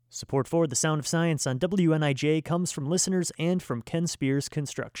Support for The Sound of Science on WNIJ comes from listeners and from Ken Spears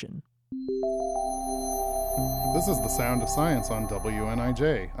Construction. This is The Sound of Science on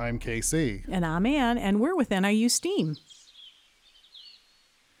WNIJ. I'm KC. And I'm Ann, and we're with NIU STEAM.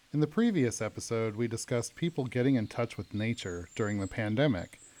 In the previous episode, we discussed people getting in touch with nature during the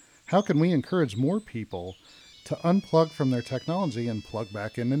pandemic. How can we encourage more people to unplug from their technology and plug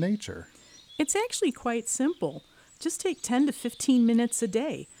back into nature? It's actually quite simple. Just take 10 to 15 minutes a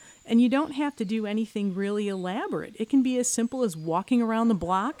day. And you don't have to do anything really elaborate. It can be as simple as walking around the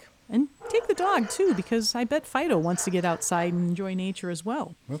block. And take the dog, too, because I bet Fido wants to get outside and enjoy nature as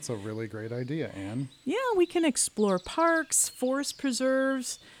well. That's a really great idea, Ann. Yeah, we can explore parks, forest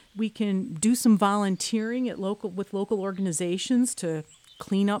preserves. We can do some volunteering with local organizations to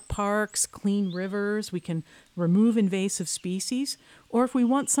clean up parks, clean rivers. We can remove invasive species. Or if we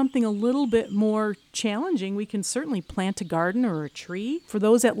want something a little bit more challenging, we can certainly plant a garden or a tree. For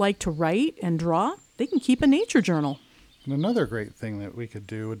those that like to write and draw, they can keep a nature journal. And another great thing that we could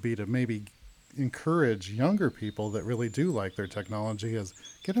do would be to maybe encourage younger people that really do like their technology is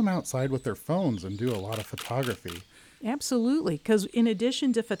get them outside with their phones and do a lot of photography. Absolutely, because in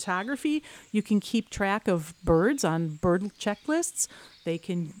addition to photography, you can keep track of birds on bird checklists. They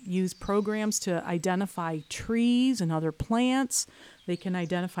can use programs to identify trees and other plants. They can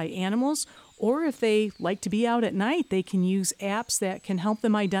identify animals. Or if they like to be out at night, they can use apps that can help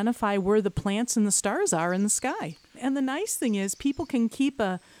them identify where the plants and the stars are in the sky. And the nice thing is people can keep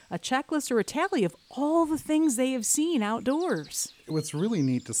a checklist or a tally of all the things they have seen outdoors. It's really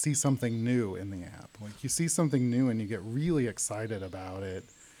neat to see something new in the app. Like you see something new and you get really excited about it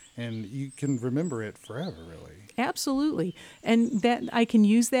and you can remember it forever, really. Absolutely. And that I can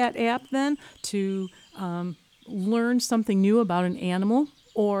use that app then to learn something new about an animal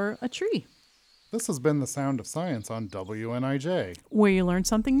or a tree. This has been The Sound of Science on WNIJ, where you learn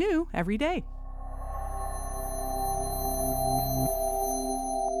something new every day.